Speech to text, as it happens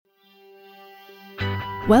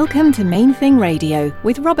Welcome to Main Thing Radio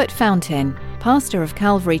with Robert Fountain, pastor of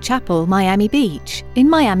Calvary Chapel, Miami Beach, in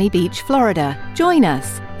Miami Beach, Florida. Join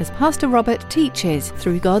us as Pastor Robert teaches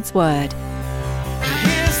through God's Word.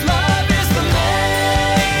 His love is the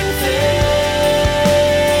main thing.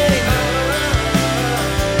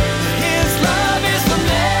 His love is the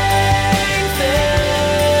main thing.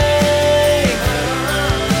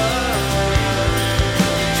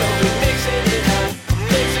 So we're mixing it up,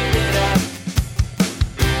 mixing it up.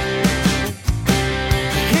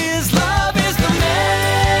 His love is the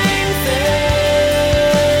main thing.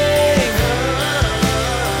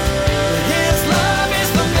 His love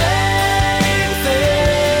is the main thing.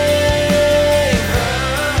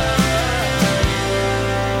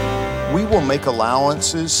 We will make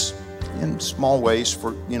allowances in small ways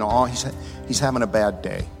for, he's having a bad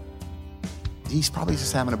day. He's probably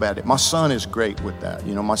just having a bad day. My son is great with that.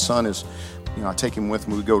 My son is, I take him with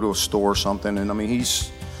me. We go to a store or something, and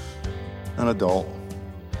he's an adult,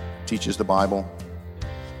 teaches the Bible,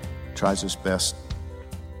 tries his best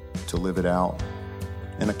to live it out,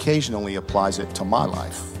 and occasionally applies it to my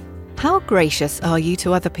life. How gracious are you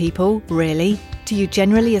to other people, really? Do you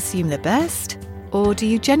generally assume the best? Or do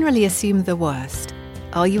you generally assume the worst?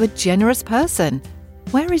 Are you a generous person?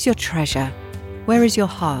 Where is your treasure? Where is your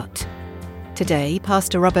heart? Today,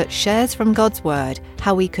 Pastor Robert shares from God's Word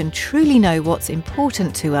how we can truly know what's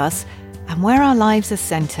important to us and where our lives are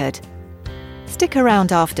centered. Stick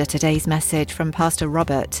around after today's message from Pastor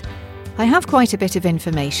Robert. I have quite a bit of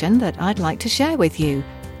information that I'd like to share with you.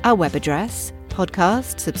 Our web address,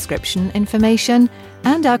 podcast, subscription information,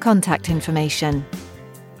 and our contact information.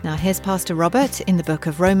 Now here's Pastor Robert in the book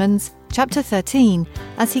of Romans, chapter 13,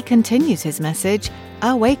 as he continues his message,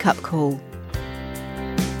 Our Wake-Up Call.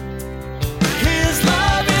 His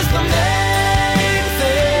love is the main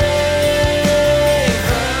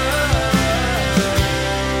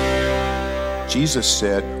thing. Jesus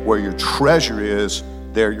said, where your treasure is,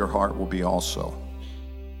 there your heart will be also.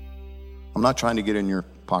 I'm not trying to get in your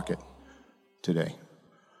pocket today.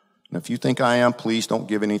 And if you think I am, please don't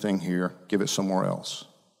give anything here. Give it somewhere else.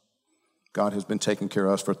 God has been taking care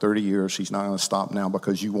of us for 30 years. He's not going to stop now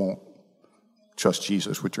because you won't trust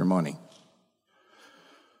Jesus with your money.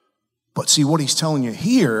 But see, what he's telling you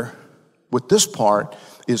here with this part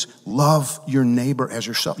is love your neighbor as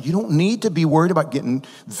yourself. You don't need to be worried about getting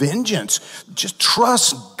vengeance. Just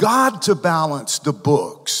trust God to balance the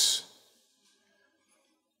books.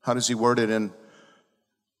 How does he word it in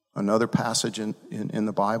another passage in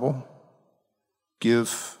the Bible?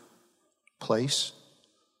 Give place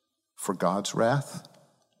for God's wrath.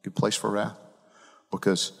 Give place for wrath.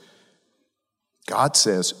 Because God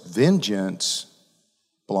says, vengeance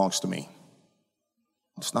belongs to me.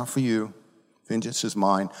 It's not for you. Vengeance is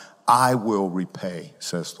mine. I will repay,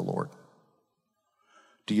 says the Lord.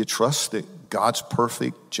 Do you trust that God's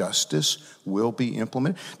perfect justice will be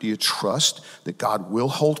implemented? Do you trust that God will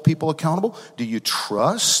hold people accountable? Do you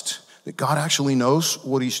trust that God actually knows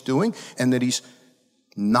what he's doing and that he's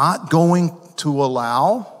not going to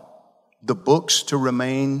allow the books to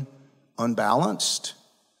remain unbalanced?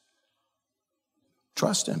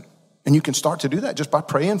 Trust him. And you can start to do that just by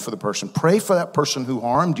praying for the person. Pray for that person who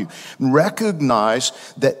harmed you. Recognize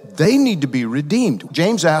that they need to be redeemed.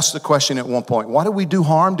 James asked the question at one point, why do we do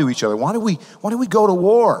harm to each other? Why do we go to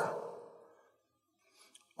war?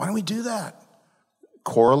 Why do we do that?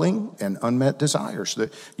 Quarreling and unmet desires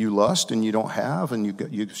that you lust and you don't have, and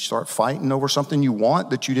you start fighting over something you want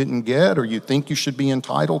that you didn't get, or you think you should be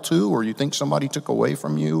entitled to, or you think somebody took away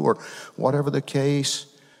from you, or whatever the case.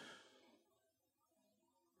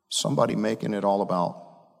 Somebody making it all about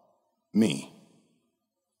me.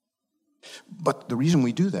 But the reason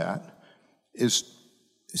we do that is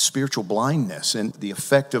spiritual blindness and the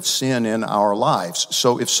effect of sin in our lives.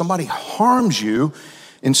 So if somebody harms you,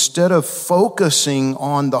 instead of focusing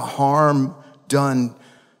on the harm done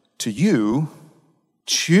to you,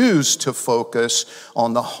 choose to focus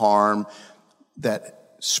on the harm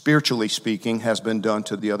that, spiritually speaking, has been done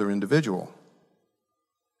to the other individual.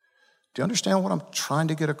 Do you understand what I'm trying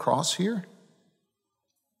to get across here?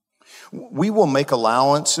 We will make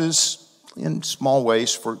allowances in small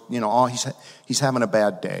ways for, he's having a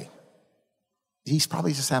bad day. He's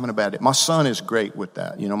probably just having a bad day. My son is great with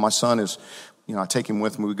that. My son is, I take him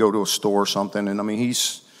with me. We go to a store or something, and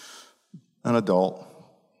he's an adult,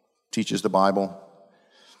 teaches the Bible,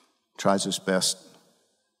 tries his best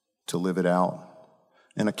to live it out,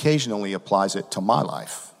 and occasionally applies it to my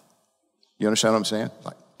life. You understand what I'm saying?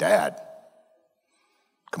 Like, Dad,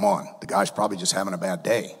 come on, the guy's probably just having a bad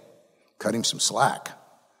day. Cut him some slack.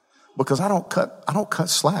 Because I don't cut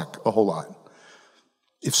slack a whole lot.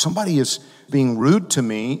 If somebody is being rude to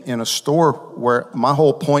me in a store where my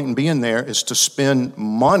whole point in being there is to spend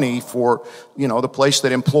money for, the place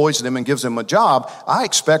that employs them and gives them a job, I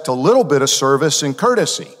expect a little bit of service and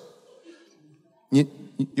courtesy.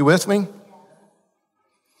 You with me?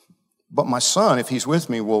 But my son, if he's with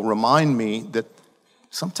me, will remind me that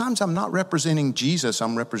sometimes I'm not representing Jesus,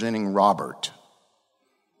 I'm representing Robert.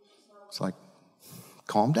 It's like,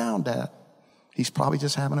 calm down, Dad. He's probably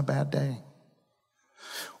just having a bad day.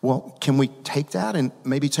 Well, can we take that and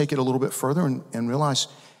maybe take it a little bit further and realize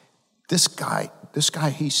this guy,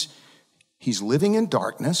 he's living in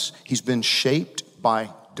darkness. He's been shaped by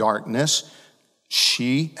darkness.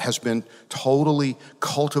 She has been totally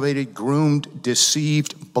cultivated, groomed,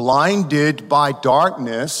 deceived, blinded by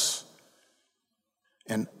darkness.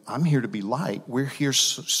 And I'm here to be light. We're here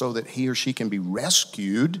so that he or she can be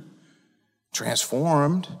rescued,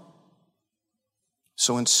 transformed.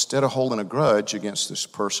 So instead of holding a grudge against this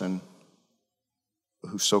person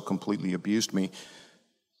who so completely abused me,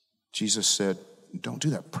 Jesus said, don't do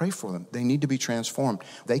that. Pray for them. They need to be transformed.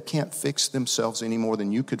 They can't fix themselves any more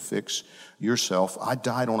than you could fix yourself. I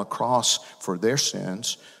died on a cross for their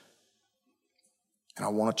sins, and I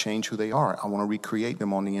want to change who they are. I want to recreate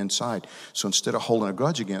them on the inside. So instead of holding a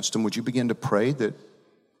grudge against them, would you begin to pray that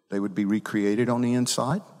they would be recreated on the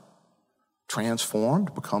inside,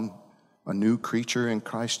 transformed, become a new creature in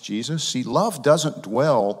Christ Jesus? See, love doesn't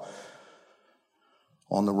dwell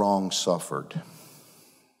on the wrong suffered,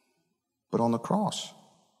 but on the cross.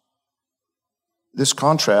 This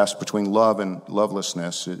contrast between love and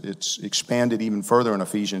lovelessness, it's expanded even further in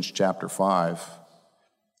Ephesians chapter 5.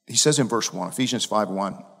 He says in verse 1, Ephesians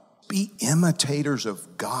 5:1, be imitators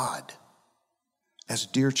of God as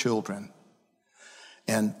dear children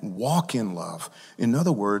and walk in love. In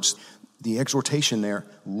other words, the exhortation there,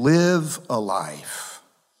 live a life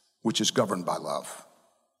which is governed by love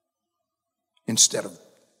instead of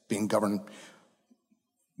being governed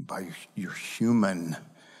by your human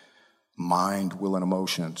mind, will, and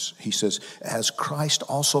emotions. He says, as Christ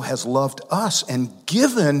also has loved us and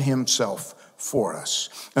given himself for us,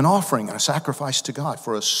 an offering and a sacrifice to God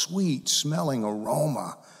for a sweet smelling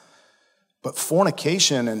aroma. But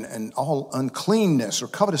fornication and all uncleanness or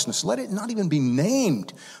covetousness, let it not even be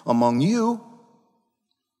named among you.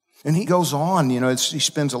 And he goes on, he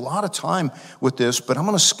spends a lot of time with this, but I'm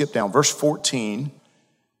going to skip down. Verse 14,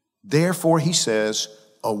 therefore he says,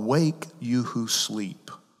 awake you who sleep.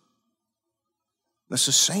 That's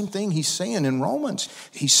the same thing he's saying in Romans.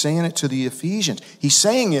 He's saying it to the Ephesians. He's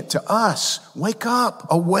saying it to us. Wake up,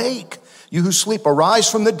 awake. You who sleep, arise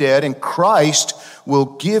from the dead, and Christ will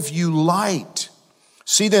give you light.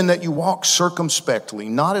 See then that you walk circumspectly,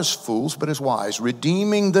 not as fools, but as wise,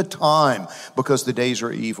 redeeming the time, because the days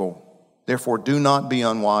are evil. Therefore, do not be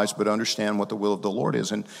unwise, but understand what the will of the Lord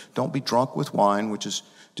is. And don't be drunk with wine, which is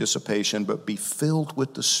dissipation, but be filled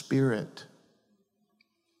with the Spirit.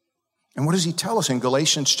 And what does he tell us in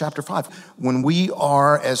Galatians chapter 5? When we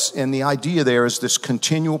are, and the idea there is this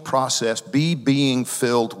continual process, being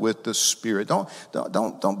filled with the Spirit.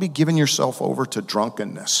 Don't be giving yourself over to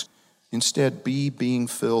drunkenness. Instead, being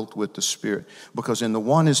filled with the Spirit. Because in the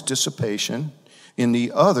one is dissipation, in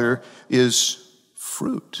the other is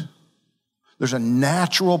fruit. There's a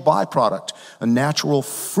natural byproduct, a natural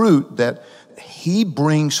fruit that he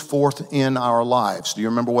brings forth in our lives. Do you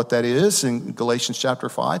remember what that is in Galatians chapter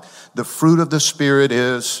 5? The fruit of the Spirit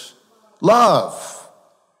is love.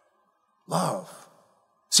 Love.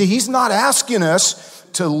 See, he's not asking us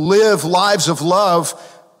to live lives of love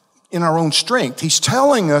in our own strength. He's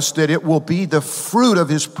telling us that it will be the fruit of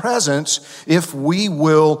his presence if we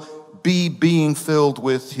will be being filled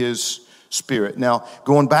with his Spirit. Now,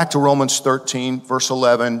 going back to Romans 13, verse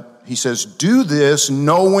 11, he says, do this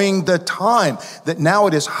knowing the time, that now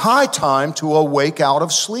it is high time to awake out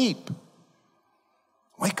of sleep.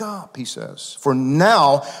 Wake up, he says. For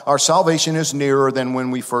now, our salvation is nearer than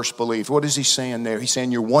when we first believed. What is he saying there? He's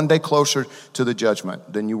saying you're one day closer to the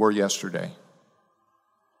judgment than you were yesterday.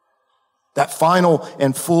 That final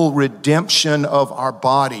and full redemption of our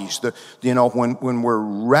bodies. When we're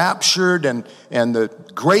raptured and the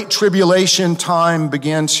great tribulation time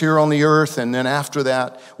begins here on the earth, and then after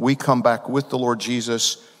that, we come back with the Lord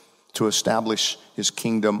Jesus to establish his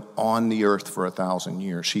kingdom on the earth for 1,000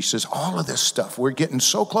 years. He says, all of this stuff, we're getting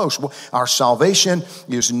so close. Our salvation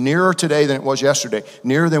is nearer today than it was yesterday,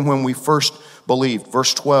 nearer than when we first believed.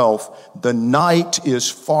 Verse 12, the night is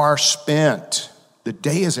far spent. The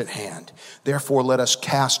day is at hand. Therefore, let us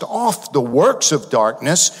cast off the works of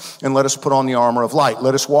darkness and let us put on the armor of light.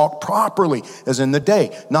 Let us walk properly as in the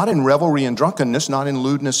day, not in revelry and drunkenness, not in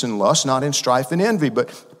lewdness and lust, not in strife and envy,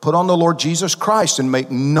 but put on the Lord Jesus Christ and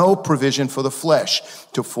make no provision for the flesh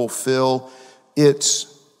to fulfill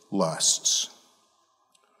its lusts.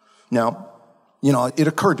 Now, it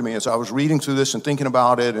occurred to me as I was reading through this and thinking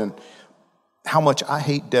about it and how much I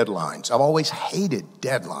hate deadlines. I've always hated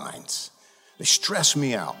deadlines. They stress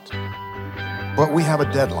me out. But we have a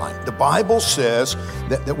deadline. The Bible says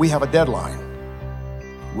that we have a deadline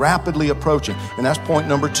rapidly approaching. And that's point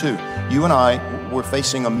number 2. You and I, we're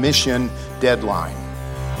facing a mission deadline.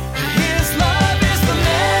 His love is the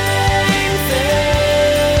main thing.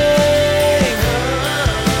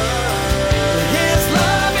 His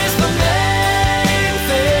love is the main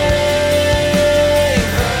thing.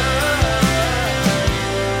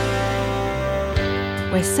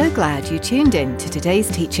 We're so glad you tuned in to today's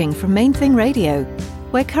teaching from Main Thing Radio.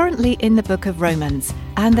 We're currently in the book of Romans,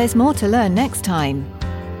 and there's more to learn next time.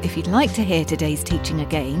 If you'd like to hear today's teaching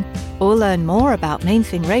again, or learn more about Main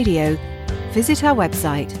Thing Radio, visit our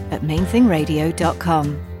website at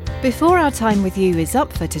mainthingradio.com. Before our time with you is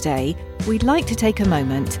up for today, we'd like to take a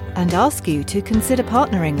moment and ask you to consider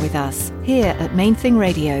partnering with us here at Main Thing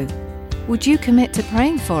Radio. Would you commit to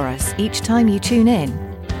praying for us each time you tune in?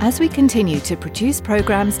 As we continue to produce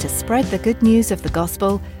programs to spread the good news of the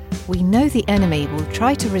gospel, we know the enemy will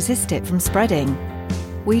try to resist it from spreading.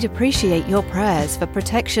 We'd appreciate your prayers for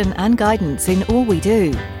protection and guidance in all we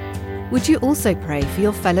do. Would you also pray for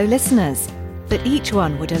your fellow listeners, that each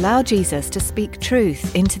one would allow Jesus to speak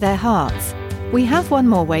truth into their hearts? We have one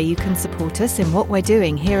more way you can support us in what we're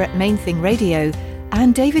doing here at Main Thing Radio,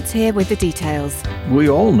 and David's here with the details. We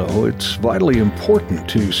all know it's vitally important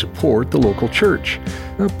to support the local church,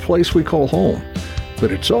 a place we call home.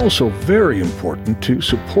 But it's also very important to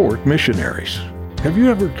support missionaries. Have you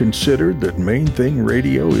ever considered that Main Thing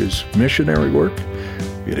Radio is missionary work?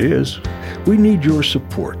 It is. We need your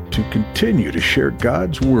support to continue to share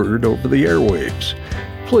God's Word over the airwaves.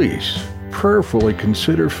 Please prayerfully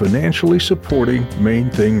consider financially supporting Main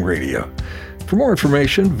Thing Radio. For more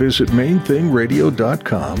information, visit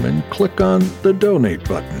mainthingradio.com and click on the Donate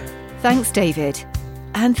button. Thanks, David.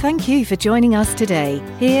 And thank you for joining us today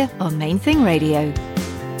here on Main Thing Radio.